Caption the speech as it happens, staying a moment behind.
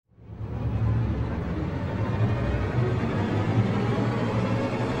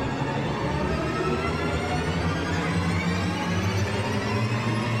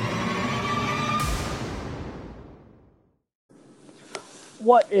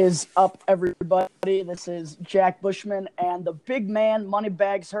What is up, everybody? This is Jack Bushman, and the big man,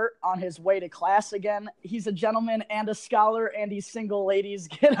 Moneybags Hurt, on his way to class again. He's a gentleman and a scholar, and he's single. Ladies,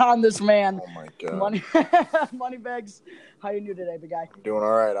 get on this man. Oh, my God. Moneybags, how you doing today, big guy? I'm doing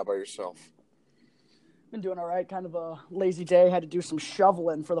all right. How about yourself? Been doing all right. Kind of a lazy day. Had to do some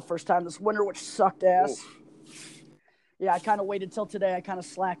shoveling for the first time this winter, which sucked ass. Oof. Yeah, I kind of waited till today. I kind of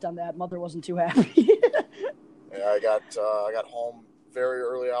slacked on that. Mother wasn't too happy. Yeah, I got home very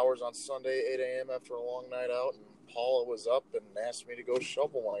early hours on Sunday, 8 a.m. after a long night out, and Paula was up and asked me to go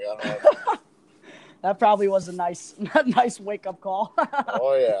shovel when I got home. That probably was a nice wake up call.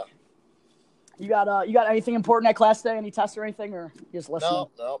 Oh yeah. You got anything important at class today? Any tests or anything, or you just listening?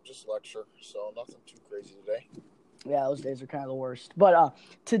 No, just lecture. So nothing too crazy today. Yeah, those days are kind of the worst. But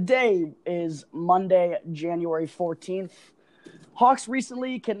today is Monday, January 14th. Hawks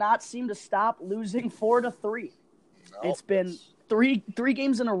recently cannot seem to stop losing 4-3. It's been three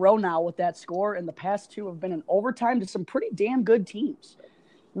games in a row now with that score, and the past two have been in overtime to some pretty damn good teams.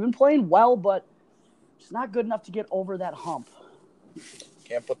 We've been playing well, but it's not good enough to get over that hump.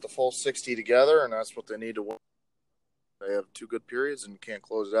 Can't put the full 60 together, and that's what they need to win. They have two good periods and can't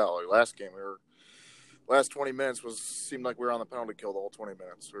close it out. Like last game, last 20 minutes seemed like we were on the penalty kill the whole 20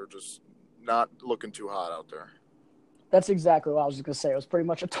 minutes. We were just not looking too hot out there. That's exactly what I was just going to say. It was pretty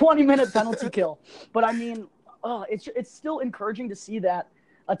much a 20-minute penalty kill. But, I mean, it's still encouraging to see that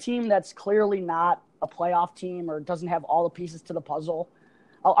a team that's clearly not a playoff team or doesn't have all the pieces to the puzzle.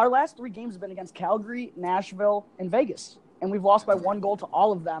 Our last three games have been against Calgary, Nashville, and Vegas. And we've lost by 1 goal to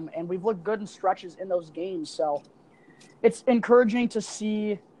all of them. And we've looked good in stretches in those games. So it's encouraging to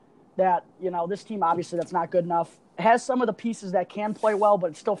see that, this team, obviously, that's not good enough, has some of the pieces that can play well,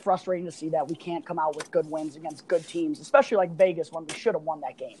 but it's still frustrating to see that we can't come out with good wins against good teams, especially like Vegas when we should have won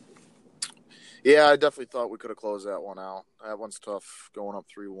that game. Yeah, I definitely thought we could have closed that one out. That one's tough, going up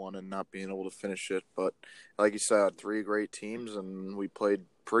 3-1 and not being able to finish it. But like you said, 3 great teams, and we played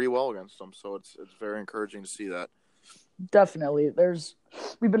pretty well against them. So it's very encouraging to see that. Definitely.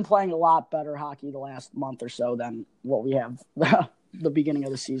 We've been playing a lot better hockey the last month or so than what we have the beginning of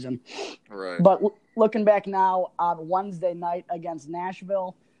the season. Right. But looking back now on Wednesday night against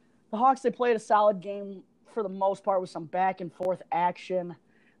Nashville, the Hawks, they played a solid game for the most part with some back and forth action.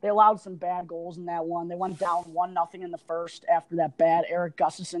 They allowed some bad goals in that one. They went down 1-0 in the first after that bad Erik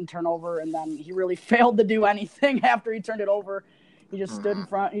Gustafsson turnover, and then he really failed to do anything after he turned it over. He just stood in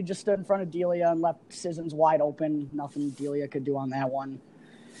front. He just stood in front of Delia and left Sissons wide open. Nothing Delia could do on that one.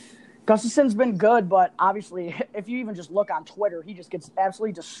 Gustafsson's been good, but obviously, if you even just look on Twitter, he just gets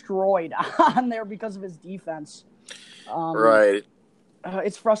absolutely destroyed on there because of his defense. Right.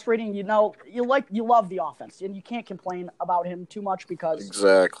 It's frustrating. You love the offense, and you can't complain about him too much because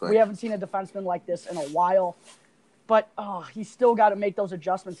exactly we haven't seen a defenseman like this in a while. But he's still got to make those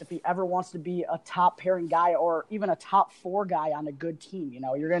adjustments if he ever wants to be a top pairing guy or even a top 4 guy on a good team.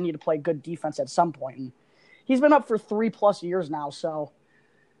 You're going to need to play good defense at some point. And he's been up for 3+ years now, so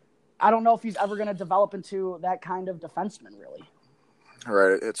I don't know if he's ever going to develop into that kind of defenseman, really.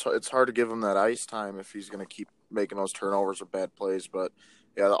 Right. It's hard to give him that ice time if he's going to keep making those turnovers or bad plays. But,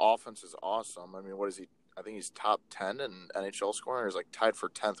 yeah, the offense is awesome. I mean, what is he? I think he's top 10 in NHL scoring. He's, tied for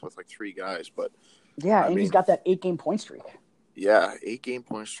 10th with, 3 guys. But yeah, and he's got that 8-game point streak. Yeah, 8-game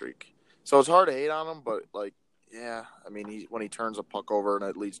point streak. So it's hard to hate on him, but, yeah, I mean, when he turns a puck over and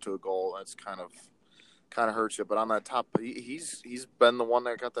it leads to a goal, that's kind of hurts you. But on that top, he's been the one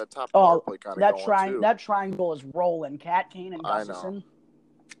that got that top power play kind of going, too. That triangle is rolling. Cat, Kane, and Gustafsson.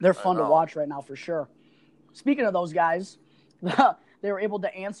 They're fun to watch right now for sure. Speaking of those guys, they were able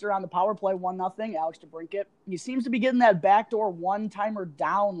to answer on the power play 1-0. Alex DeBrincat. He seems to be getting that backdoor one-timer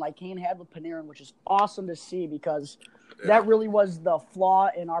down like Kane had with Panarin, which is awesome to see because that really was the flaw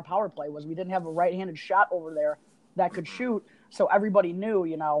in our power play was we didn't have a right-handed shot over there that could shoot. So everybody knew,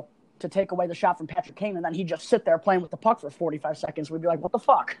 to take away the shot from Patrick Kane, and then he'd just sit there playing with the puck for 45 seconds. We'd be like, what the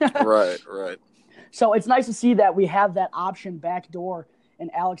fuck? Right. So it's nice to see that we have that option backdoor in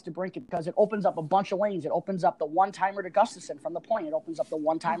Alex DeBrincat because it opens up a bunch of lanes. It opens up the one-timer to Gustafsson from the point. It opens up the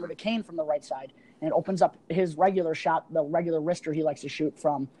one-timer to Kane from the right side. And it opens up his regular shot, the regular wrister he likes to shoot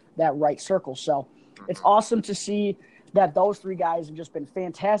from that right circle. So it's awesome to see that those 3 guys have just been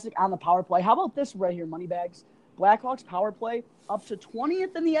fantastic on the power play. How about this right here, Moneybags? Blackhawks power play up to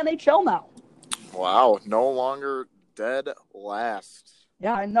 20th in the NHL now. Wow, no longer dead last.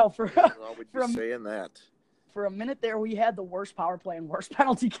 Yeah, I know. Saying that. For a minute there, we had the worst power play and worst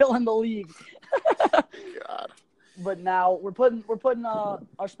penalty kill in the league. God. But now we're putting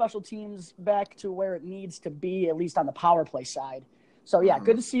our special teams back to where it needs to be, at least on the power play side. So, yeah,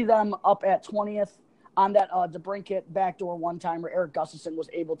 good to see them up at 20th. on that DeBrincat backdoor one-timer, Eric Gustafson was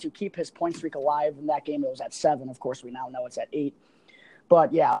able to keep his point streak alive. In that game, it was at 7. Of course, we now know it's at 8.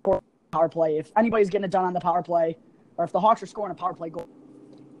 But, yeah, power play. If anybody's getting it done on the power play, or if the Hawks are scoring a power play goal,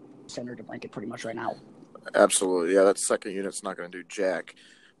 center DeBrincat pretty much right now. Absolutely. Yeah, that second unit's not going to do jack.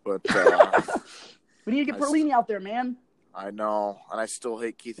 But we need to get Perlini out there, man. I know, and I still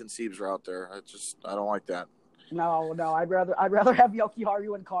hate Keith and Siebes are out there. I don't like that. No, I'd rather have Yoki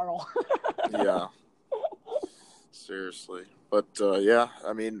Haru and Carl. Yeah. Seriously. But, yeah,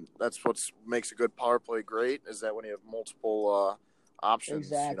 I mean, that's what makes a good power play great, is that when you have multiple options,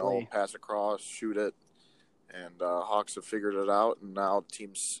 exactly. You know, pass across, shoot it, and Hawks have figured it out, and now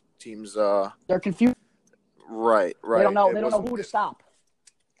teams they're confused. Right. They don't know who to stop.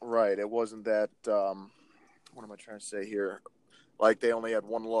 Right. It wasn't that what am I trying to say here? Like they only had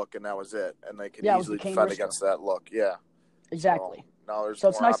one look and that was it, and they could easily defend against that look. Yeah. Exactly. So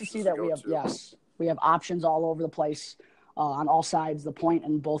it's nice to see that we have options all over the place on all sides, the point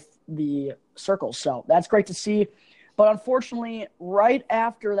and both the circles. So that's great to see. But unfortunately, right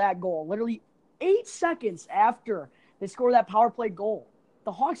after that goal, literally 8 seconds after they score that power play goal,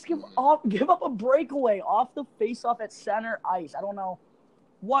 the Hawks give up a breakaway off the faceoff at center ice. I don't know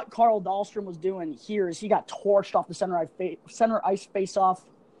what Carl Dahlstrom was doing here, as he got torched off the center ice faceoff.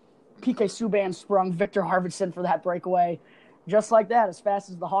 PK Subban sprung Victor Arvidsson for that breakaway. Just like that, as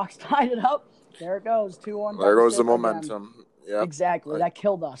fast as the Hawks tied it up, there it goes, 2-1. There goes the momentum. Yeah, exactly. That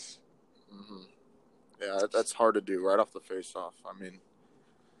killed us. Mm-hmm. Yeah, that's hard to do right off the faceoff. I mean,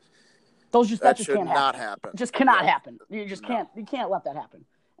 that just can't happen. It just cannot happen. You just can't. You can't let that happen.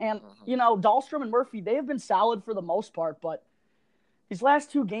 And you know, Dahlstrom and Murphy, they have been solid for the most part, but these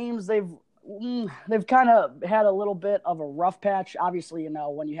last 2 games, they've kind of had a little bit of a rough patch. Obviously, you know,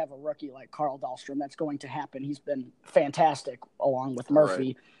 when you have a rookie like Carl Dahlstrom, that's going to happen. He's been fantastic along with Murphy.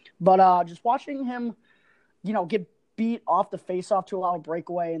 Right. But just watching him, you know, get beat off the faceoff to allow a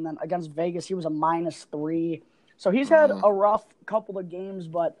breakaway, and then against Vegas, he was a -3. So he's had a rough couple of games,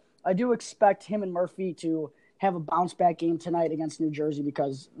 but I do expect him and Murphy to have a bounce-back game tonight against New Jersey,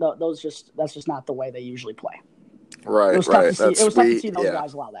 because that's just not the way they usually play. Right, it was tough to see those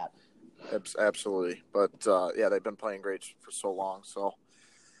guys allow that. Absolutely. But, yeah, they've been playing great for so long. So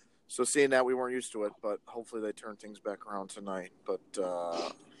seeing that, we weren't used to it, but hopefully they turn things back around tonight. But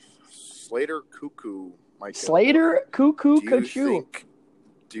Slater Cuckoo might get Cuckoo.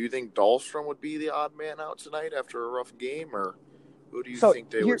 Do you think Dahlstrom would be the odd man out tonight after a rough game, or who do you think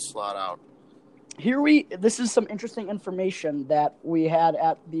they would slot out? This is some interesting information that we had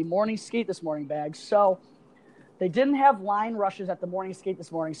at the morning skate this morning, Bags. So they didn't have line rushes at the morning skate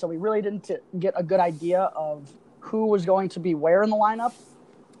this morning, so we really didn't get a good idea of who was going to be where in the lineup.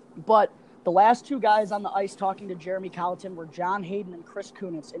 But the last 2 guys on the ice talking to Jeremy Colleton were John Hayden and Chris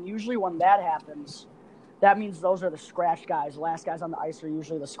Kunitz. And usually when that happens, that means those are the scratch guys. The last guys on the ice are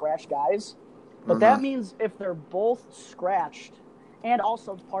usually the scratch guys. But that means if they're both scratched, and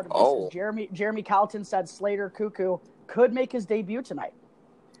also part of this is Jeremy Colleton said Slater Cuckoo could make his debut tonight.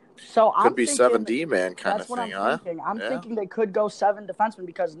 So could be 7D man kind of thing. That's what I'm thinking. I'm thinking they could go 7 defensemen,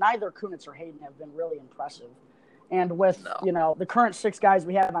 because neither Kunitz or Hayden have been really impressive. And with the current 6 guys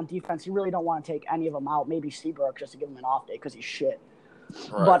we have on defense, you really don't want to take any of them out. Maybe Seabrook, just to give him an off day because he's shit.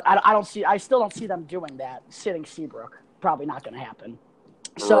 Right. But I still don't see them doing that. Sitting Seabrook, probably not going to happen.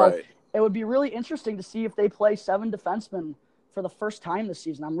 So it would be really interesting to see if they play 7 defensemen for the first time this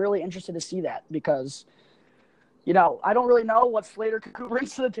season. I'm really interested to see that, because, you know, I don't really know what Slater Cuckoo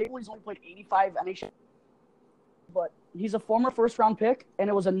brings to the table. He's only played 85 NHL, but he's a former first-round pick, and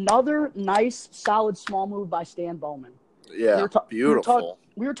it was another nice, solid, small move by Stan Bowman. Yeah, beautiful.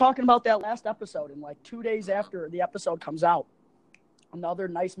 We were talking about that last episode, and like 2 days after the episode comes out, another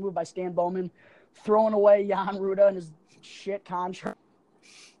nice move by Stan Bowman, throwing away Jan Ruda and his shit contract.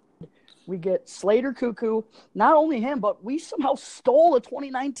 We get Slater Cuckoo. Not only him, but we somehow stole a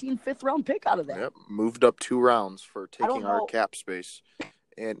 2019 fifth-round pick out of that. Yep, moved up 2 rounds for taking our cap space.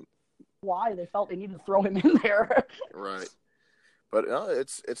 And why they felt they needed to throw him in there. Right. But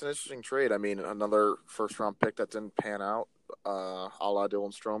it's an interesting trade. I mean, another first-round pick that didn't pan out, a la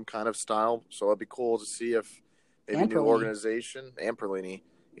Dylan Strome kind of style. So it'd be cool to see if maybe a new organization, and Perlini,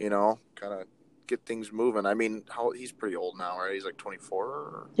 you know, kind of get things moving. I mean, he's pretty old now, right? He's like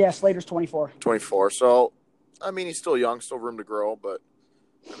 24? Yeah, Slater's 24. 24. So, I mean, he's still young, still room to grow, but,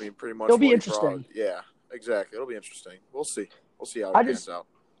 I mean, pretty much. It'll be interesting. Yeah, exactly. It'll be interesting. We'll see. We'll see how it pans out.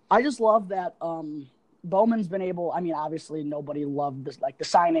 I just love that Bowman's been able – I mean, obviously nobody loved this. Like, the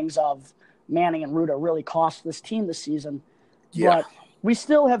signings of Manning and Ruda really cost this team this season. Yeah. But we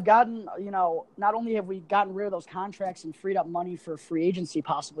still have gotten, you know, not only have we gotten rid of those contracts and freed up money for free agency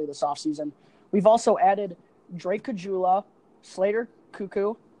possibly this offseason, We've also added Drake Kajula, Slater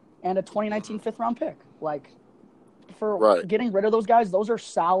Cuckoo, and a 2019 fifth-round pick. Like, for getting rid of those guys, those are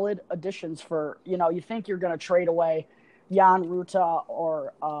solid additions for, you think you're going to trade away Jan Ruta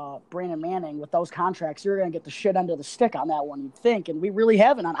or Brandon Manning with those contracts. You're going to get the shit end of the stick on that one, you'd think. And we really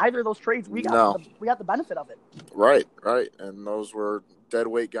haven't on either of those trades. We got the benefit of it. Right. And those were dead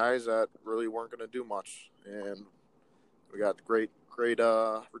weight guys that really weren't going to do much. And we got great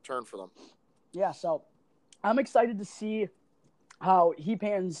return for them. Yeah, so I'm excited to see how he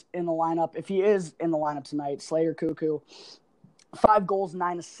pans in the lineup. If he is in the lineup tonight, Slater Cuckoo, 5 goals,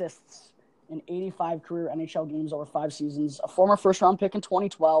 9 assists in 85 career NHL games over 5 seasons, a former first-round pick in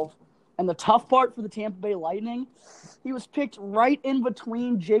 2012. And the tough part for the Tampa Bay Lightning, he was picked right in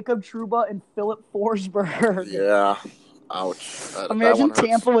between Jacob Trouba and Philip Forsberg. Yeah. Ouch. Imagine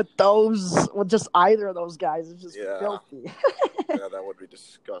Tampa with just either of those guys. It's just filthy. Yeah, that would be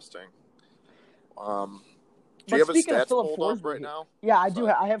disgusting. Do you have his stats pulled up right now? Yeah, I do.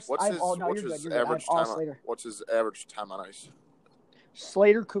 I have. What's his average time on ice?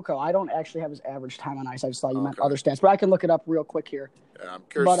 Slater Cuckoo. I don't actually have his average time on ice. I just thought you meant other stats, but I can look it up real quick here. Yeah, I'm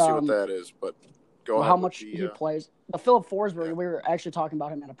curious to see what that is, but go ahead. How much he plays. Philip Forsberg, we were actually talking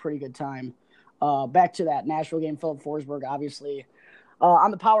about him at a pretty good time. Back to that Nashville game, Philip Forsberg, obviously.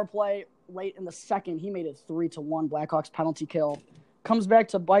 On the power play, late in the second, he made it 3-1 Blackhawks penalty kill. Comes back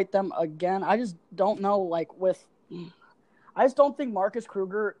to bite them again. I just don't know, I just don't think Marcus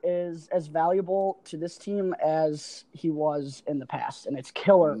Kruger is as valuable to this team as he was in the past, and it's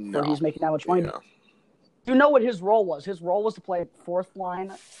killer for he's making that much money. Yeah. You know what his role was. His role was to play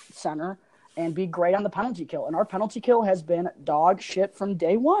fourth-line center and be great on the penalty kill, and our penalty kill has been dog shit from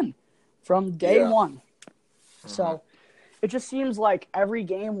day one. One. Mm-hmm. So it just seems like every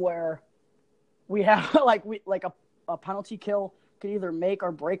game where we have a penalty kill could either make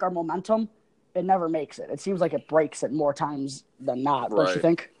or break our momentum, it never makes it. It seems like it breaks it more times than not. Don't you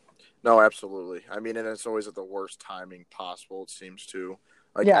think? No, absolutely. I mean, and it's always at the worst timing possible, it seems to.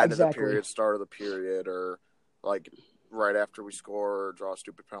 End of the period, start of the period, or right after we score or draw a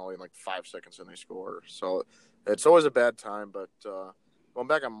stupid penalty in 5 seconds and they score. So it's always a bad time, but going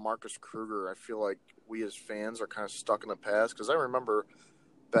back on Marcus Kruger, I feel like we as fans are kind of stuck in the past, because I remember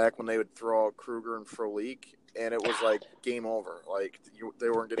back when they would throw out Kruger and Frolik, and it was game over. They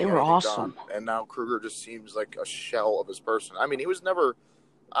weren't getting anything awesome done. And now Kruger just seems like a shell of his person. I mean, he was never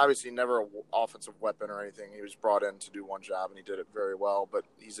an offensive weapon or anything. He was brought in to do one job, and he did it very well. But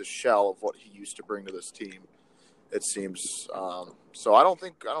he's a shell of what he used to bring to this team, it seems. So I don't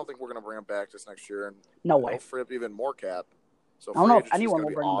think we're going to bring him back this next year. And no way. He'll free up even more cap. So I don't know if anyone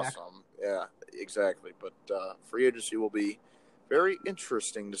will bring him back. Yeah, exactly. But free agency will be very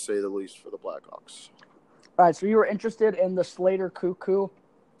interesting, to say the least, for the Blackhawks. All right, so you were interested in the Slater Cuckoo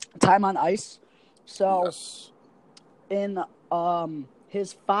time on ice. So yes. In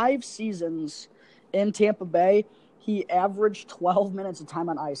his 5 seasons in Tampa Bay, he averaged 12 minutes of time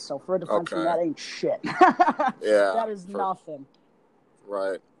on ice. So for a defenseman, that ain't shit. Yeah. That is nothing.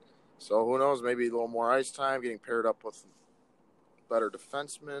 Right. So who knows, maybe a little more ice time, getting paired up with better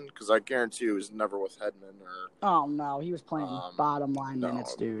defensemen, because I guarantee you he was never with Hedman or. Oh no, he was playing bottom line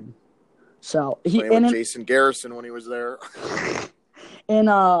minutes, dude. So he playing with Jason Garrison when he was there. In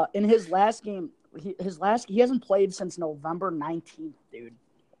his last game, he hasn't played since November 19th, dude.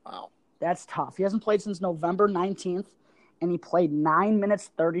 Wow, that's tough. He hasn't played since November 19th, and he played 9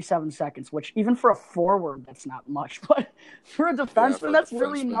 minutes 37 seconds, which even for a forward, that's not much, but for a defenseman, that's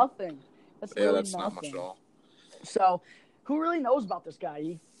really nothing. That's nothing. Not much at all. So. Who really knows about this guy?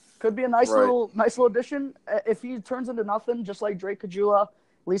 He could be a nice little addition. If he turns into nothing, just like Drake Kajula, at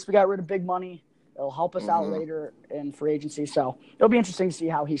least we got rid of big money. It'll help us out later in free agency. So it'll be interesting to see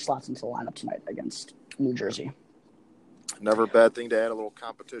how he slots into the lineup tonight against New Jersey. Never a bad thing to add a little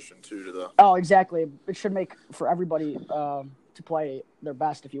competition to the. Oh, exactly. It should make for everybody to play their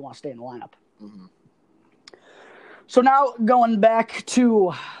best if you want to stay in the lineup. Mm-hmm. So now going back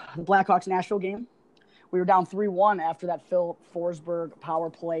to the Blackhawks Nashville game. We were down 3-1 after that Phil Forsberg power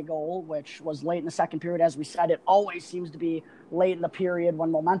play goal, which was late in the second period. As we said, it always seems to be late in the period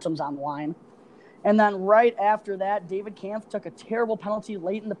when momentum's on the line. And then right after that, David Kampf took a terrible penalty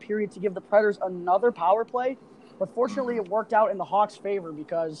late in the period to give the Predators another power play. But fortunately, it worked out in the Hawks' favor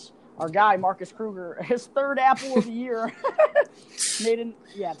because our guy, Marcus Kruger, his third apple of the year, made an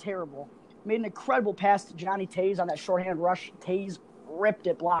incredible pass to Johnny Taze on that shorthand rush. Taze ripped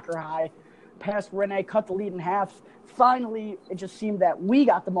it blocker high. Past Rene, cut the lead in half. Finally, it just seemed that we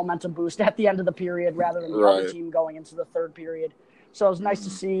got the momentum boost at the end of the period rather than the other team going into the third period. So it was nice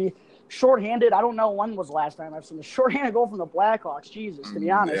to see. Shorthanded, I don't know when was the last time I've seen a shorthanded goal from the Blackhawks. Jesus, to be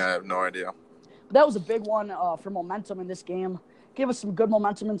honest. Yeah, I have no idea. that was a big one for momentum in this game. Gave us some good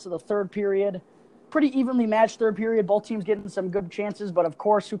momentum into the third period. Pretty evenly matched third period. Both teams getting some good chances, but of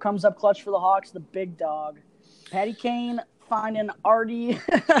course, who comes up clutch for the Hawks? The big dog, Patty Kane, finding Artie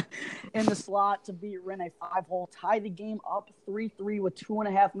in the slot to beat Rin a 5-hole, tie the game up 3-3 with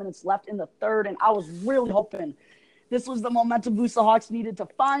 2.5 minutes left in the third. And I was really hoping this was the momentum boost the Hawks needed to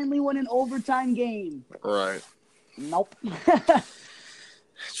finally win an overtime game. Right. Nope.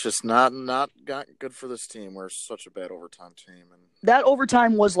 It's just not good for this team. We're such a bad overtime team. And that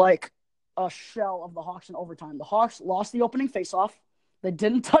overtime was like a shell of the Hawks in overtime. The Hawks lost the opening faceoff. They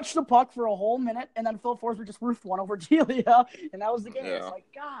didn't touch the puck for a whole minute, and then Phil Forsberg just roofed one over Delia, and that was the game. Yeah. It's like,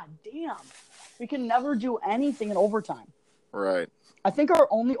 God damn. We can never do anything in overtime. Right. I think our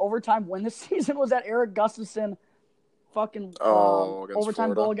only overtime win this season was that Eric Gustafson fucking overtime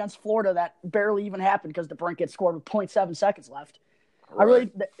Florida. goal against Florida that barely even happened because DeBrincat scored with 0.7 seconds left.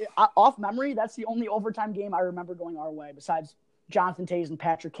 Right. Off memory, that's the only overtime game I remember going our way besides Jonathan Toews and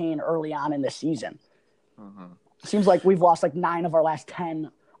Patrick Kane early on in this season. Mm-hmm. Seems like we've lost like 9 of our last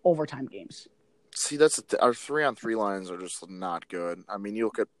 10 overtime games. See, that's our 3-on-3 lines are just not good. I mean, you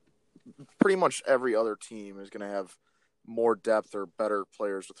look at pretty much every other team is going to have more depth or better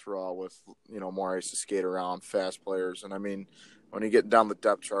players to throw out with, more ice to skate around, fast players. And I mean, when you get down the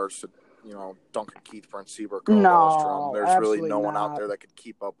depth charts to, Duncan Keith, Brent Seabrook, there's really no one out there that could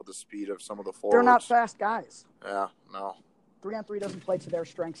keep up with the speed of some of the forwards. They're not fast guys. Yeah, no. 3-on-3 doesn't play to their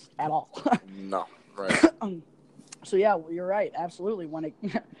strengths at all. No, right. So, yeah, you're right. Absolutely. When it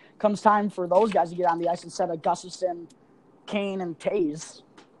comes time for those guys to get on the ice instead of Gustafson, Kane, and Toews,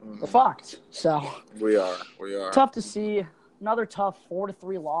 we're fucked. So we are. Tough to see. Another tough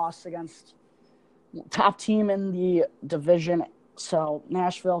 4-3 loss against top team in the division. So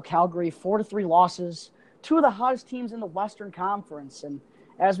Nashville, Calgary, 4-3 losses. 2 of the hottest teams in the Western Conference. And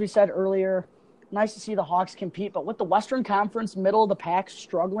as we said earlier, nice to see the Hawks compete. But with the Western Conference, middle of the pack,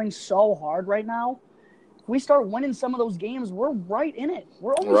 struggling so hard right now, if we start winning some of those games, we're right in it.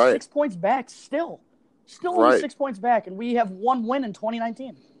 We're only 6 points back still. Only 6 points back, and we have 1 win in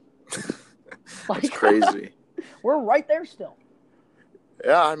 2019. That's crazy. We're right there still.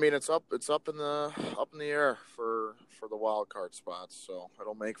 Yeah, I mean it's up in the air for the wild card spots. So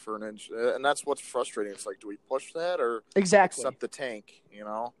it'll make for an inch, and that's what's frustrating. It's like, do we push that or accept the tank?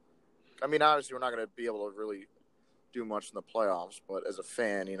 I mean, obviously we're not going to be able to really do much in the playoffs, but as a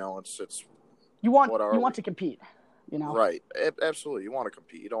fan, it's you want to compete, Right, absolutely. You want to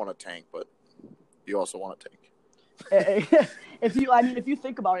compete. You don't want to tank, but you also want to tank. If you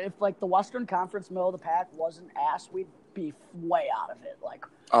think about it, if like the Western Conference middle of the pack wasn't ass, we'd be way out of it. Like,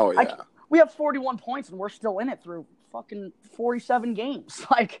 oh yeah, we have 41 points and we're still in it through fucking 47 games.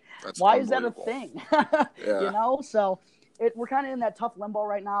 Like, why is that a thing? Yeah. So we're kind of in that tough limbo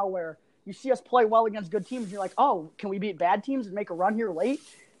right now where you see us play well against good teams, and you're like, oh, can we beat bad teams and make a run here late?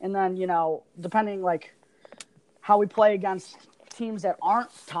 And then depending like how we play against teams that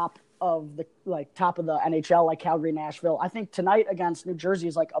aren't top of the NHL, like Calgary, Nashville. I think tonight against New Jersey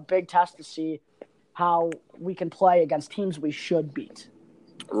is like a big test to see how we can play against teams we should beat.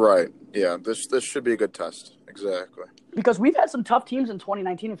 Right. Yeah. This should be a good test. Exactly. Because we've had some tough teams in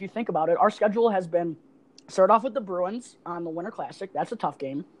 2019. If you think about it, our schedule has been start off with the Bruins on the Winter Classic. That's a tough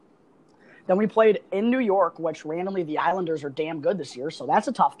game. Then we played in New York, which randomly the Islanders are damn good this year, so that's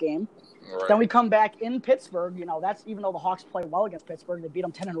a tough game. Right. Then we come back in Pittsburgh. That's even though the Hawks play well against Pittsburgh, they beat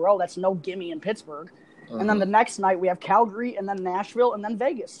them 10 in a row. That's no gimme in Pittsburgh. Mm-hmm. And then the next night we have Calgary and then Nashville and then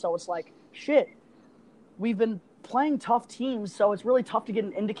Vegas. So it's like, shit, we've been playing tough teams, so it's really tough to get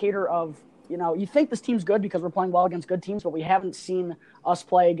an indicator of, you think this team's good because we're playing well against good teams, but we haven't seen us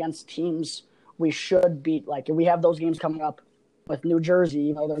play against teams we should beat. Like, if we have those games coming up with New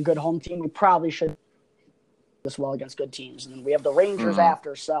Jersey, they're a good home team. We probably should do this well against good teams. And then we have the Rangers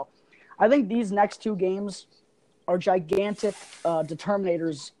after. So I think these next 2 games are gigantic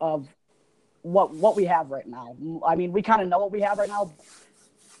determinators of what we have right now. I mean, we kind of know what we have right now.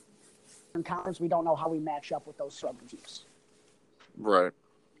 In conference, we don't know how we match up with those struggling teams. Right.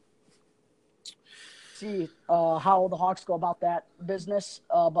 See how the Hawks go about that business.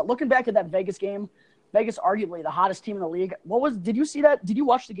 But looking back at that Vegas game, Vegas arguably the hottest team in the league. Did you see that? Did you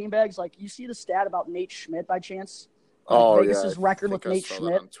watch the game bags? Like, you see the stat about Nate Schmidt by chance? Vegas's record with Nate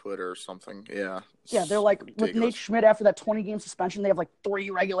Schmidt on Twitter or something. Yeah. Yeah, they're like ridiculous. With Nate Schmidt after that 20-game suspension, they have like 3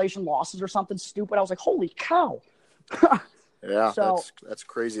 regulation losses or something stupid. I was like, holy cow. Yeah, that's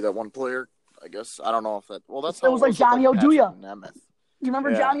crazy. That one player, I guess. I don't know if that. Well, that's it was like Johnny Oduya. Nemeth. Do you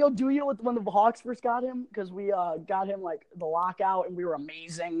remember Yeah. Johnny Oduya when the Hawks first got him? Because we got him like the lockout, and we were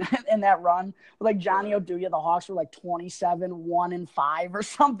amazing in that run. Like Johnny Oduya, the Hawks were like 27-1-5 or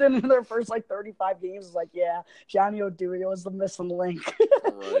something in their first like 35 games. It's like, yeah, Johnny Oduya was the missing link.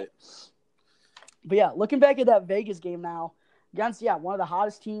 Right. But yeah, looking back at that Vegas game now, against one of the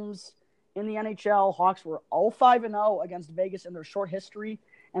hottest teams in the NHL, Hawks were 0-5-0 against Vegas in their short history.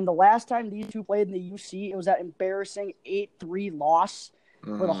 And the last time these two played in the UC, it was that embarrassing 8-3 loss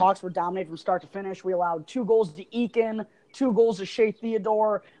where the Hawks were dominated from start to finish. We allowed 2 goals to Eakin, 2 goals to Shea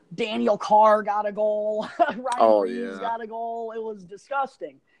Theodore. Daniel Carr got a goal. Ryan Reeves got a goal. It was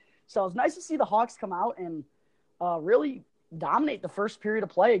disgusting. So it was nice to see the Hawks come out and really dominate the first period of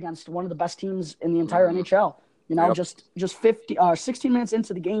play against one of the best teams in the entire NHL. You know, just 16 minutes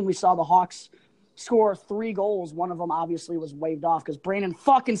into the game, we saw the Hawks score 3 goals. One of them obviously was waved off because Brandon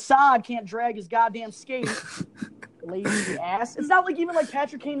fucking Saad can't drag his goddamn skate. Lazy ass. It's not like even like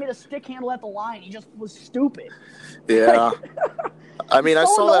Patrick Kane made a stick handle at the line. He just was stupid. Yeah. I mean, I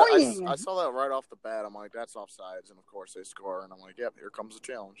saw annoying. that. I saw that right off the bat. I'm like, that's offsides, and of course they score, and I'm like, yep, here comes the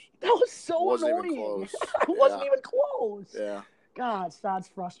challenge. That was so Wasn't annoying. even close. It wasn't even close. Yeah. God, Saad's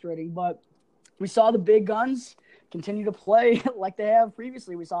frustrating. But we saw the big guns continue to play like they have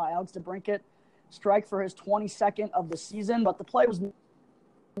previously. We saw Alex DeBrincat strike for his 22nd of the season, but the play was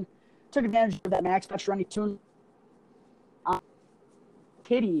took advantage of that Max Pacioretty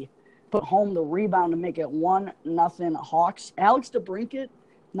Kitty put home the rebound to make it 1-0 Hawks. Alex DeBrincat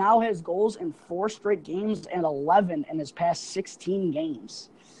now has goals in 4 straight games and 11 in his past 16 games.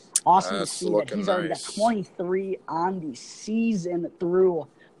 Awesome to see that he's already got 23 on the season through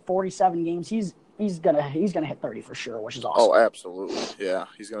 47 games. He's gonna hit 30 for sure, which is awesome. Oh, absolutely. Yeah,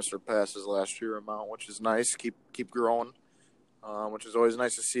 he's gonna surpass his last year amount, which is nice. Keep growing, which is always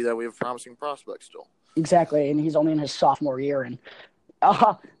nice to see that we have promising prospects still. Exactly, and he's only in his sophomore year. And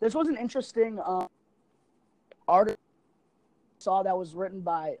this was an interesting article I saw that was written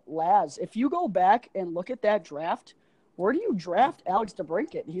by Laz. If you go back and look at that draft, where do you draft Alex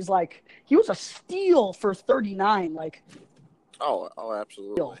DeBrincat? He was a steal for 39. Like, oh,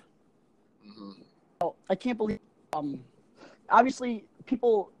 absolutely. Mm-hmm. I can't believe. Obviously,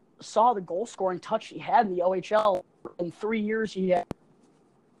 people saw the goal scoring touch he had in the OHL. In 3 years, he had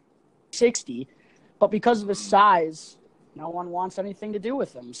 60, but because of his size, no one wants anything to do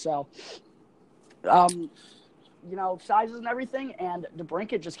with him. So, size isn't everything, and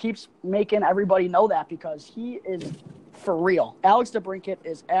DeBrincat just keeps making everybody know that because he is for real. Alex DeBrincat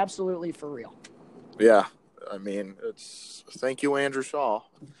is absolutely for real. Yeah, I mean, thank you, Andrew Shaw,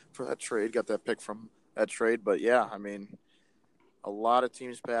 for that trade. Got that pick from that trade, but yeah, I mean, a lot of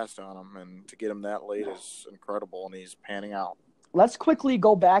teams passed on him, and to get him that late is incredible, and he's panning out. Let's quickly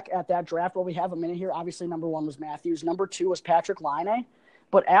go back at that draft while we have a minute here. Obviously, number 1 was Matthews. Number 2 was Patrick Laine.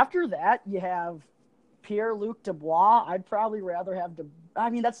 But after that, you have Pierre-Luc Dubois. I'd probably rather have I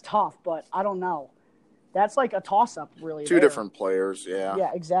mean, that's tough, but I don't know. That's like a toss-up, really. Two different players, yeah.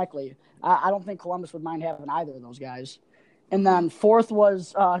 Yeah, exactly. I don't think Columbus would mind having either of those guys. And then 4th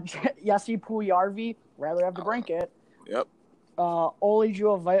was Jesse Puljujarvi. Rather have DeBrincat. Yep. Oli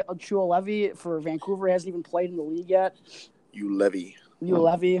Juolevi for Vancouver hasn't even played in the league yet. Juolevi.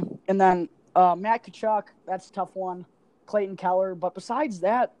 And then Matt Tkachuk, that's a tough one. Clayton Keller. But besides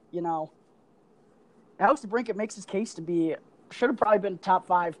that, Alex DeBrincat makes his case to be – should have probably been top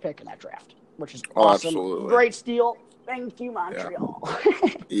 5 pick in that draft, which is awesome. Absolutely. Great steal. Thank you, Montreal.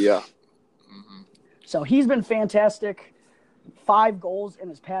 Yeah. Mm-hmm. So he's been fantastic. 5 goals in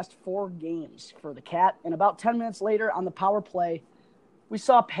his past 4 games for the Cat. And about 10 minutes later on the power play, we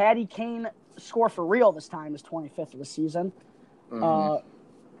saw Patty Kane score for real this time, his 25th of the season. Mm-hmm.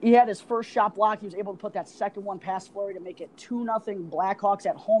 He had his first shot block. He was able to put that second one past Fleury to make it 2-0 Blackhawks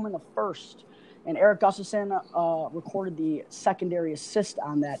at home in the first. And Eric Gustafsson recorded the secondary assist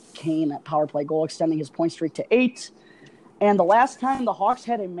on that Kane power play goal, extending his point streak to 8. And the last time the Hawks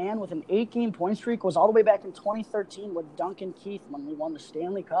had a man with an 8-game point streak was all the way back in 2013 with Duncan Keith when we won the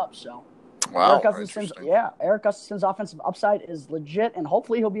Stanley Cup. So, wow, Eric Gustafsson's offensive upside is legit, and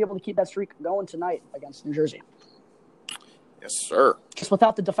hopefully he'll be able to keep that streak going tonight against New Jersey. Yes, sir. Just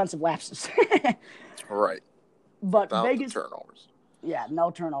without the defensive lapses. Right. But without Vegas, the turnovers. Yeah, no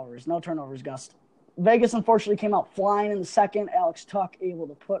turnovers, Gust. Vegas unfortunately came out flying in the second. Alex Tuch able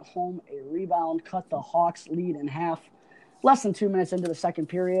to put home a rebound, cut the Hawks lead in half. Less than 2 minutes into the second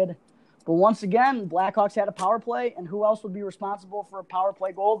period. But once again, Blackhawks had a power play, and who else would be responsible for a power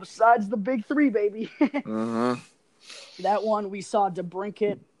play goal besides the big 3, baby? Mm-hmm. That one, we saw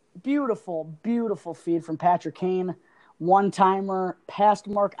DeBrincat. Beautiful, beautiful feed from Patrick Kane. One-timer, past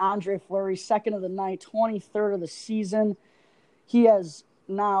Marc-Andre Fleury, second of the night, 23rd of the season. he has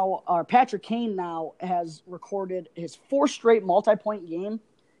now, Patrick Kane now has recorded his 4th straight multi-point game.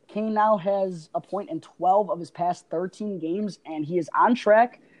 Kane now has a point in 12 of his past 13 games, and he is on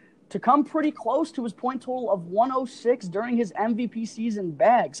track to come pretty close to his point total of 106 during his MVP season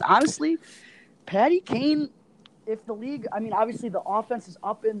bags. Honestly, Patty Kane, if the league, I mean, obviously the offense is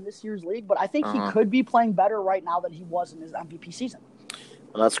up in this year's league, but I think he could be playing better right now than he was in his MVP season.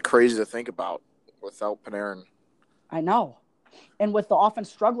 Well, that's crazy to think about without Panarin. I know. And with the offense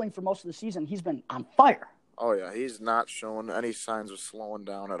struggling for most of the season, he's been on fire. Oh, yeah. He's not showing any signs of slowing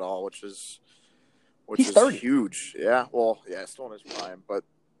down at all, which is He's 30. huge. Yeah. Well, yeah, still in his prime, but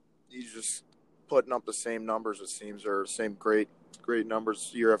he's just putting up the same numbers, it seems, or same great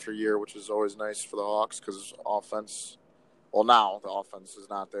numbers year after year, which is always nice for the Hawks because offense – well, now the offense is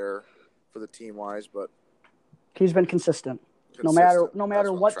not there for the team-wise, but – he's been consistent. No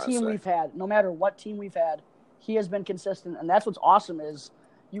matter what team we've had, he has been consistent, and that's what's awesome is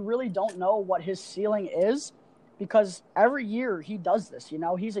you really don't know what his ceiling is because every year he does this. You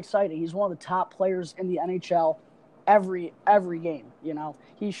know, he's exciting. He's one of the top players in the NHL every game. You know,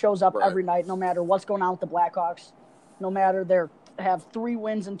 he shows up every night, no matter what's going on with the Blackhawks, no matter they have 3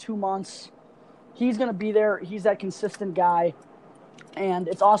 wins in 2 months. He's going to be there. He's that consistent guy, and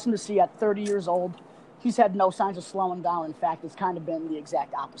it's awesome to see at 30 years old. He's had no signs of slowing down. In fact, it's kind of been the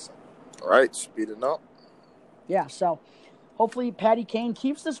exact opposite. All right, speeding up. Yeah, so hopefully Patty Kane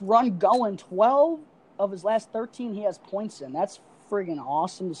keeps this run going. 12 of his last 13 he has points in. That's friggin'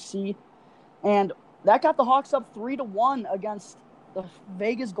 awesome to see. And that got the Hawks up 3-1 against the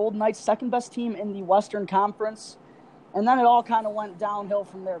Vegas Golden Knights, second-best team in the Western Conference. And then it all kind of went downhill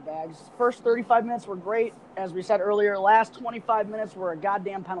from there, Bags. First 35 minutes were great. As we said earlier, last 25 minutes were a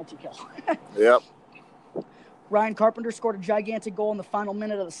goddamn penalty kill. Yep. Ryan Carpenter scored a gigantic goal in the final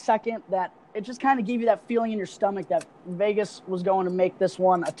minute of the second that it just kind of gave you that feeling in your stomach that Vegas was going to make this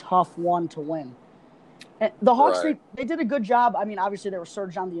one a tough one to win. And the Hawks, they did a good job. I mean, obviously they were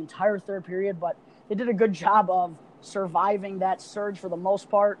surged on the entire third period, but they did a good job of surviving that surge for the most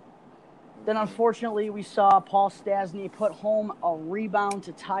part. Then, unfortunately, we saw Paul Stastny put home a rebound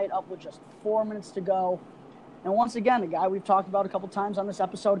to tie it up with just 4 minutes to go. And once again, the guy we've talked about a couple times on this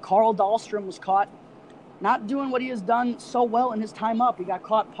episode, Carl Dahlstrom, was caught not doing what he has done so well in his time up. He got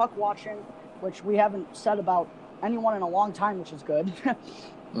caught puck watching, which we haven't said about anyone in a long time, which is good.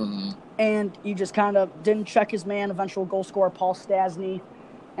 And he just kind of didn't check his man, eventual goal scorer Paul Stastny,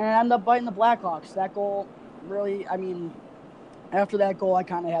 and ended up biting the Blackhawks. That goal really, I mean, after that goal, I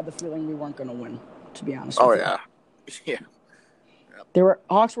kind of had the feeling we weren't going to win, to be honest with you. Oh, yeah.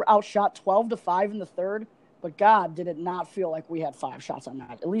 Hawks were outshot 12-5 in the third, but God, did it not feel like we had 5 shots on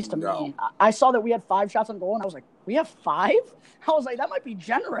net, at least to me. I saw that we had 5 shots on goal, and I was like, we have 5? I was like, that might be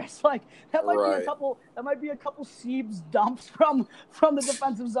generous. Like, that might be a couple Siebes dumps from the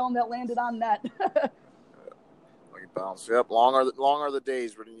defensive zone that landed on net. Like bounce. Yep. Long are the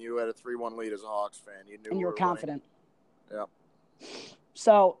days when you had a 3-1 lead as a Hawks fan. You knew and you were confident. Yep.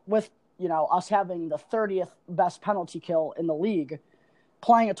 So with, us having the 30th best penalty kill in the league,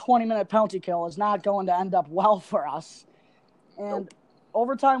 playing a 20-minute penalty kill is not going to end up well for us. And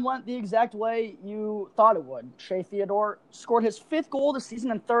overtime went the exact way you thought it would. Shea Theodore scored his 5th goal of the season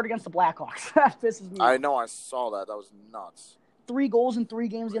and 3rd against the Blackhawks. That pisses me off. I know, I saw that. That was nuts. 3 goals in 3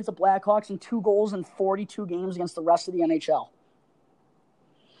 games against the Blackhawks and 2 goals in 42 games against the rest of the NHL.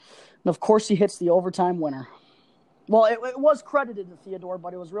 And, of course, he hits the overtime winner. Well, it was credited to Theodore,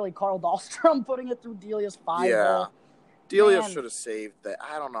 but it was really Carl Dahlstrom putting it through Delia's 5 goal. Delia should have saved that.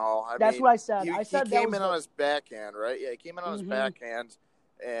 I don't know. That's what I said. He came in on his backhand, right? Yeah, he came in on his backhand,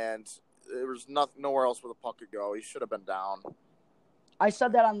 and there was nowhere else where the puck could go. He should have been down. I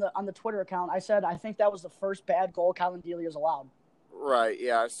said that on the Twitter account. I said I think that was the first bad goal Colin Delia's allowed. Right.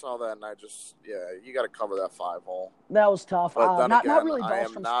 Yeah, I saw that, and you got to cover that 5 hole. That was tough. But not really. I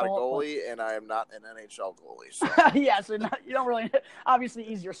am not a goalie, and I am not an NHL goalie. So. Yeah, so you don't really. Obviously,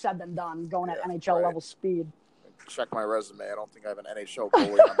 easier said than done going at NHL level speed. Check my resume. I don't think I have an NHL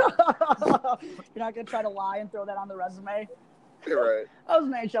goalie on there. You're not going to try to lie and throw that on the resume? You're right. I was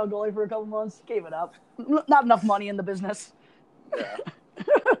an NHL goalie for a couple months. Gave it up. Not enough money in the business. Yeah.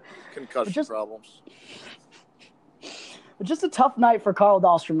 Concussion problems. But just a tough night for Carl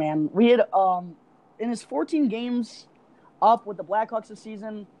Dahlstrom, man. We had, in his 14 games up with the Blackhawks this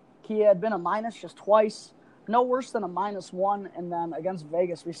season, he had been a minus just twice. No worse than a -1, and then against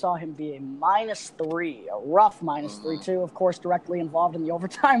Vegas, we saw him be a -3, a rough -3 too, of course, directly involved in the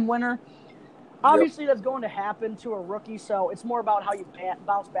overtime winner. Obviously, that's going to happen to a rookie, so it's more about how you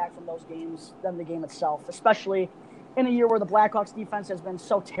bounce back from those games than the game itself, especially in a year where the Blackhawks defense has been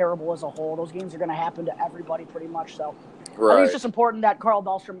so terrible as a whole. Those games are going to happen to everybody pretty much, so I think it's just important that Carl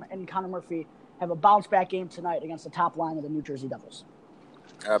Dahlstrom and Connor Murphy have a bounce-back game tonight against the top line of the New Jersey Devils.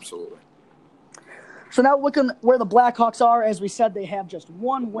 Absolutely. So now looking where the Blackhawks are, as we said, they have just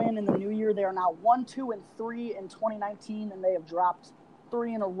one win in the new year. They are now 1-2-3 in 2019, and they have dropped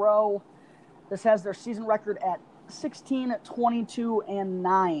 3 in a row. This has their season record at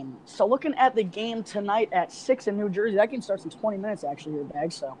 16-22-9. So looking at the game tonight at 6 in New Jersey, that game starts in 20 minutes actually here,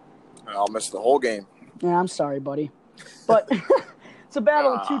 Bags. So I'll miss the whole game. Yeah, I'm sorry, buddy. But it's a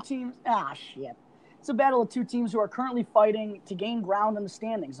battle of two teams. Shit. It's a battle of two teams who are currently fighting to gain ground in the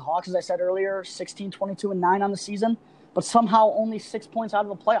standings. The Hawks, as I said earlier, 16-22-9 on the season, but somehow only 6 points out of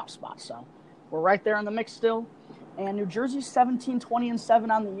a playoff spot. So we're right there in the mix still. And New Jersey's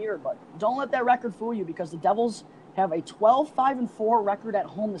 17-20-7 on the year. But don't let that record fool you, because the Devils have a 12-5-4 record at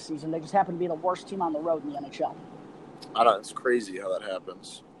home this season. They just happen to be the worst team on the road in the NHL. I know, it's crazy how that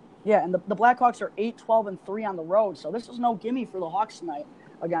happens. Yeah, and the Blackhawks are 8-12-3 on the road. So this is no gimme for the Hawks tonight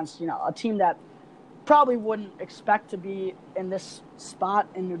against, a team that probably wouldn't expect to be in this spot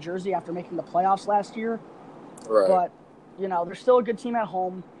in New Jersey after making the playoffs last year. Right. But, they're still a good team at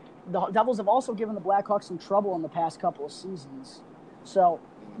home. The Devils have also given the Blackhawks some trouble in the past couple of seasons. So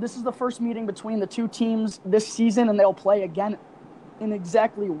this is the first meeting between the two teams this season, and they'll play again in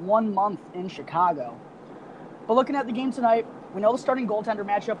exactly 1 month in Chicago. But looking at the game tonight, we know the starting goaltender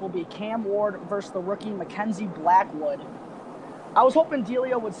matchup will be Cam Ward versus the rookie Mackenzie Blackwood. I was hoping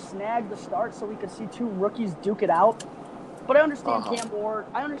Delia would snag the start so we could see two rookies duke it out. But I understand Cam Ward.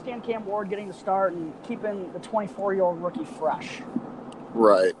 I understand Cam Ward getting the start and keeping the 24-year-old rookie fresh.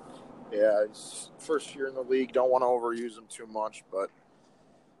 Right. Yeah, it's first year in the league. Don't want to overuse him too much, but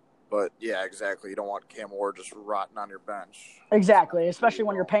yeah, exactly. You don't want Cam Ward just rotting on your bench. Exactly, especially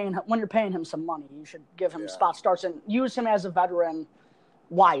when you're paying him some money. You should give him spot starts and use him as a veteran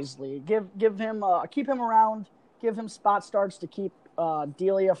wisely. Give him keep him around. Give him spot starts to keep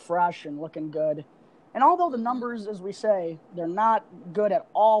Delia fresh and looking good. And although the numbers, as we say, they're not good at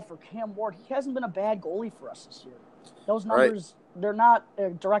all for Cam Ward, he hasn't been a bad goalie for us this year. Those numbers, they're not a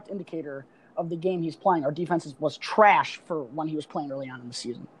direct indicator of the game he's playing. Our defense was trash for when he was playing early on in the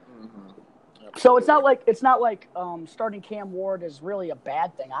season. Mm-hmm. So it's not like starting Cam Ward is really a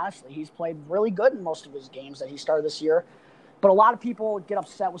bad thing. Honestly, he's played really good in most of his games that he started this year. But a lot of people get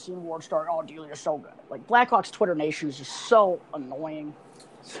upset with seeing Ward start. Oh, Delia's so good. Like, Blackhawks Twitter Nation is just so annoying,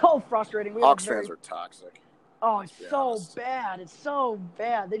 so frustrating. Hawks fans are toxic. Oh, it's so bad. It's so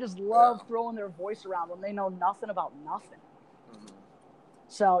bad. They just love throwing their voice around when they know nothing about nothing. Mm-hmm.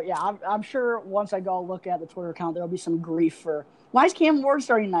 So, yeah, I'm sure once I go look at the Twitter account, there'll be some grief for, why is Cam Ward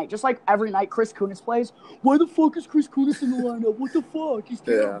starting tonight? Just like every night Chris Kunitz plays. Why the fuck is Chris Kunitz in the lineup? What the fuck? He's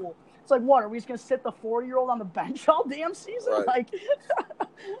terrible. Yeah. It's like, what, are we just going to sit the 40-year-old on the bench all damn season? Right. Like,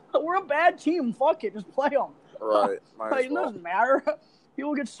 we're a bad team. Fuck it. Just play them. Right. Like, it doesn't matter.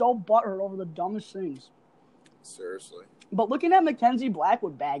 People get so butthurt over the dumbest things. Seriously. But looking at Mackenzie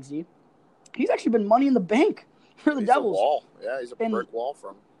Blackwood, Bagsy, he's actually been money in the bank for the Devils. He's a wall. Yeah, he's a brick wall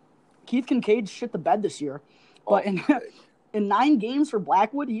from. Keith Kincaid shit the bed this year. But in 9 games for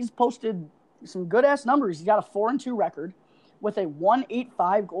Blackwood, he's posted some good-ass numbers. He's got a 4-2 record with a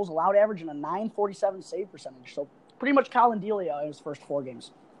 1.85 goals allowed average and a 9.47 save percentage. So pretty much Colin Delia in his first 4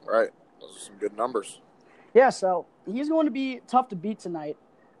 games. Right. Those are some good numbers. Yeah, so he's going to be tough to beat tonight.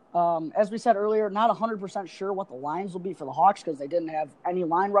 As we said earlier, not 100% sure what the lines will be for the Hawks because they didn't have any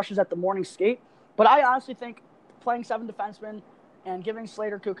line rushes at the morning skate. But I honestly think playing 7 defensemen and giving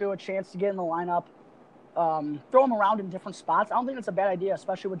Slater Cuckoo a chance to get in the lineup, throw him around in different spots, I don't think that's a bad idea,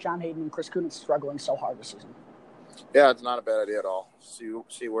 especially with John Hayden and Chris Kunitz struggling so hard this season. Yeah, it's not a bad idea at all.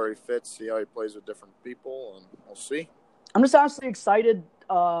 See where he fits, see how he plays with different people, and we'll see. I'm just honestly excited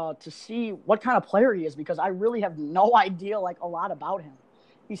to see what kind of player he is because I really have no idea a lot about him.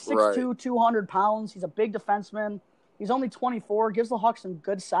 He's 6'2", 200 pounds. He's a big defenseman. He's only 24. Gives the Hawks some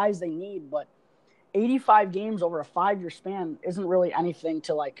good size they need, but 85 games over a 5-year span isn't really anything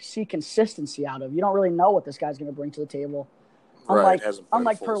to see consistency out of. You don't really know what this guy's going to bring to the table.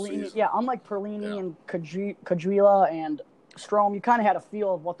 Unlike Perlini and Kadrila and Strome, you kind of had a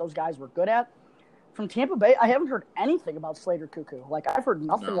feel of what those guys were good at. From Tampa Bay, I haven't heard anything about Slater Cuckoo. I've heard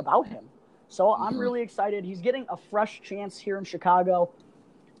nothing about him. So I'm really excited. He's getting a fresh chance here in Chicago.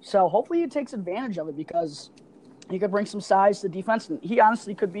 So hopefully he takes advantage of it because he could bring some size to the defense. And he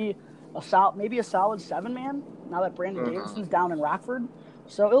honestly could be maybe a solid 7-man now that Brandon Davidson's down in Rockford.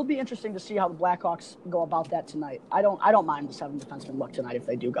 So it'll be interesting to see how the Blackhawks go about that tonight. I don't mind the 7 defenseman look tonight if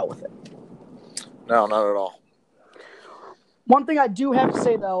they do go with it. No, not at all. One thing I do have to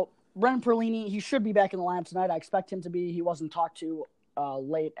say, though, Brendan Perlini, he should be back in the lineup tonight. I expect him to be. He wasn't talked to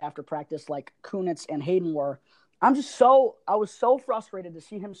late after practice like Kunitz and Hayden were. I was so frustrated to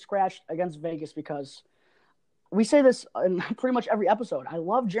see him scratched against Vegas because we say this in pretty much every episode. I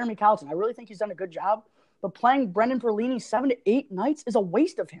love Jeremy Colliton. I really think he's done a good job. But playing Brendan Perlini 7 to 8 nights is a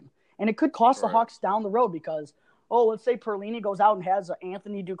waste of him. And it could cost the Hawks down the road because, let's say Perlini goes out and has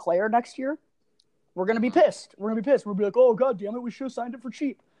Anthony Duclair next year. We're going to be pissed. We're going to be pissed. We'll be like, oh, God damn it, we should have signed it for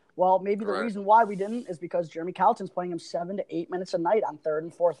cheap. Well, maybe the reason why we didn't is because Jeremy Colliton's playing him 7 to 8 minutes a night on third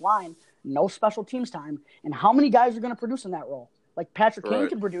and fourth line, no special teams time. And how many guys are going to produce in that role? Like Patrick Kane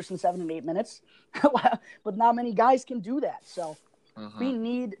can produce in 7 and 8 minutes, but not many guys can do that. So we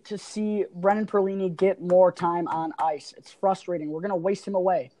need to see Brendan Perlini get more time on ice. It's frustrating. We're going to waste him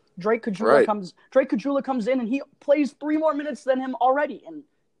away. Drake Caggiula comes in and he plays 3 more minutes than him already. And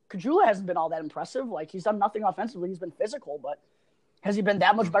Caggiula hasn't been all that impressive. Like, he's done nothing offensively. He's been physical, but has he been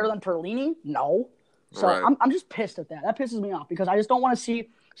that much better than Perlini? No. So I'm just pissed at that. That pisses me off because I just don't want to see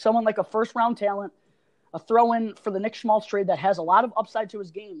someone like a first-round talent, a throw-in for the Nick Schmaltz trade that has a lot of upside to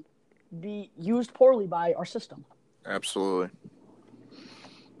his game, be used poorly by our system. Absolutely.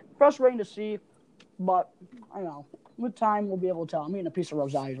 Frustrating to see, but I know with time we'll be able to tell. I'm eating a piece of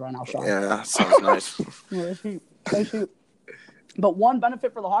Rosales right now, Sean. Yeah, sounds nice. Nice heat. But one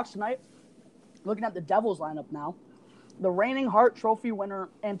benefit for the Hawks tonight, looking at the Devils lineup now, the reigning Hart Trophy winner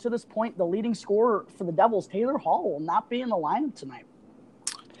and to this point the leading scorer for the Devils, Taylor Hall, will not be in the lineup tonight.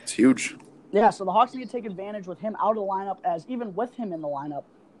 It's huge. Yeah, so the Hawks need to take advantage with him out of the lineup, as even with him in the lineup,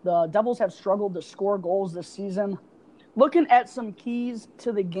 the Devils have struggled to score goals this season. Looking at some keys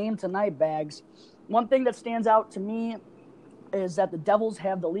to the game tonight, Bags, one thing that stands out to me is that the Devils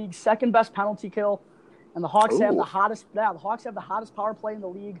have the league's second best penalty kill, and the Hawks have the hottest. Yeah, the Hawks have the hottest power play in the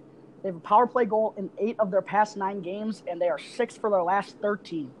league. They have a power play goal in 8 of their past 9 games, and they are 6th for their last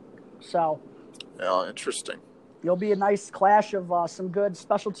 13. So, yeah, interesting. It'll be a nice clash of some good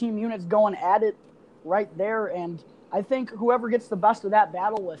special team units going at it right there. And I think whoever gets the best of that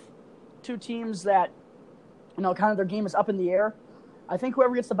battle with 2 teams that, kind of their game is up in the air, I think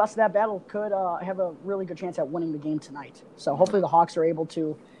whoever gets the best of that battle could have a really good chance at winning the game tonight. So hopefully the Hawks are able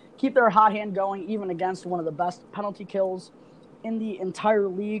to keep their hot hand going even against one of the best penalty kills in the entire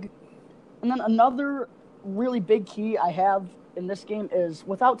league. And then another really big key I have in this game is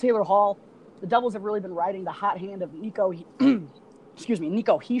without Taylor Hall, the Devils have really been riding the hot hand of Nico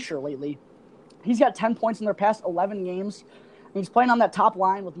Hischier lately. He's got 10 points in their past 11 games. And he's playing on that top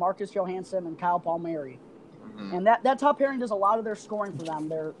line with Marcus Johansson and Kyle Palmieri. Mm-hmm. And that top pairing does a lot of their scoring for them.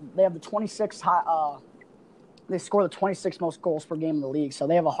 They have the 26 they score the 26 most goals per game in the league. So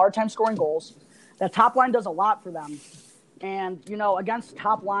they have a hard time scoring goals. That top line does a lot for them. And, against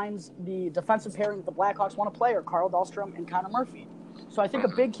top lines, the defensive pairing that the Blackhawks want to play are Carl Dahlstrom and Connor Murphy. So I think a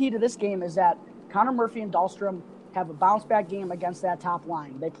big key to this game is that Connor Murphy and Dahlstrom have a bounce-back game against that top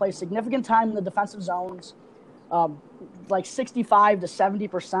line. They play significant time in the defensive zones. Like 65 to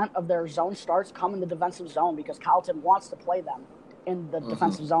 70% of their zone starts come in the defensive zone because Colliton wants to play them in the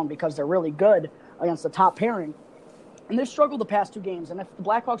defensive zone because they're really good against the top pairing. And they've struggled the past 2 games. And if the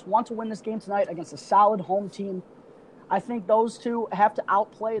Blackhawks want to win this game tonight against a solid home team, I think those 2 have to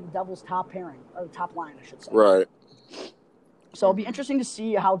outplay the Devils' top pairing, or the top line, I should say. Right. So it'll be interesting to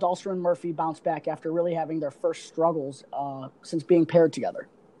see how Dahlstrom and Murphy bounce back after really having their first struggles since being paired together.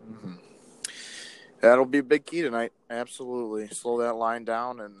 Mm-hmm. That'll be a big key tonight. Absolutely. Slow that line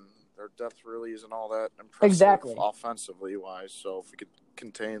down, and their depth really isn't all that impressive offensively wise. So if we could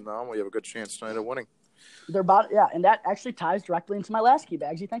contain them, we have a good chance tonight of winning. And that actually ties directly into my last key,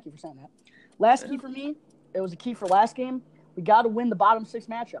 Bagsy. Thank you for saying that. Last key for me, it was a key for last game. We got to win the bottom 6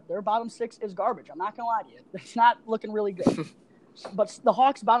 matchup. Their bottom 6 is garbage. I'm not going to lie to you. It's not looking really good. But the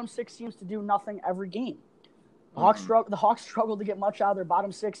Hawks' bottom 6 seems to do nothing every game. The Hawks struggle to get much out of their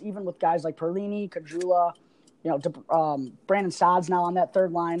bottom 6, even with guys like Perlini, Caggiula, Brandon Saad's now on that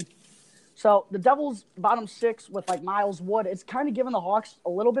third line. So the Devils' bottom 6 with like Miles Wood, it's kind of given the Hawks a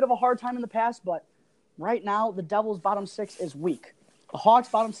little bit of a hard time in the past, but right now the Devils' bottom 6 is weak. The Hawks'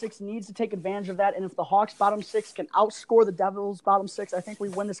 bottom 6 needs to take advantage of that, and if the Hawks' bottom 6 can outscore the Devils' bottom 6, I think we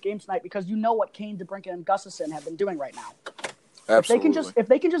win this game tonight because you know what Kane, DeBrincat, and Gustafsson have been doing right now. Absolutely. If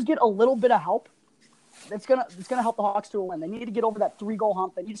they can just get a little bit of help, it's gonna help the Hawks to a win. They need to get over that 3-goal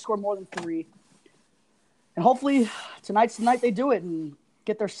hump. They need to score more than 3, and hopefully tonight's the night they do it and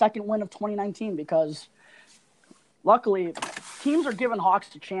get their second win of 2019 because luckily teams are giving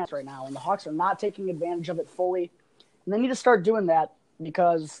Hawks a chance right now, and the Hawks are not taking advantage of it fully, and they need to start doing that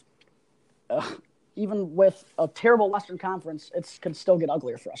because even with a terrible Western Conference, it can still get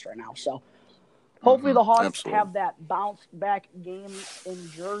uglier for us right now. So hopefully the Hawks have that bounce-back game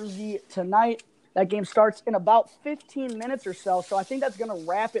in Jersey tonight. That game starts in about 15 minutes or so. So I think that's going to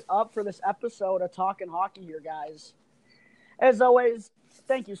wrap it up for this episode of Talking Hockey here, guys. As always,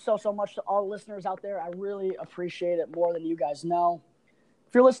 thank you so much to all the listeners out there. I really appreciate it more than you guys know.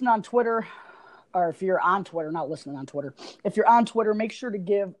 If you're listening on Twitter, or if you're on Twitter, not listening on Twitter, if you're on Twitter, make sure to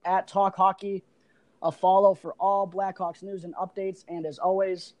give @TalkHockey a follow for all Blackhawks news and updates. And as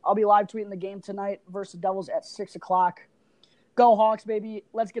always, I'll be live tweeting the game tonight versus the Devils at 6 o'clock. Go Hawks, baby.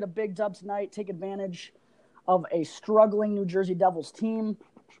 Let's get a big dub tonight. Take advantage of a struggling New Jersey Devils team.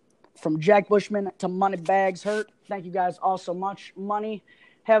 From Jack Bushman to Moneybags Hurt. Thank you guys all so much. Money,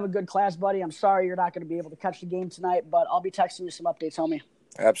 have a good class, buddy. I'm sorry you're not going to be able to catch the game tonight, but I'll be texting you some updates, homie.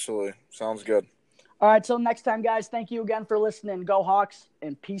 Absolutely. Sounds good. All right, till next time, guys. Thank you again for listening. Go Hawks,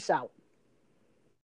 and peace out.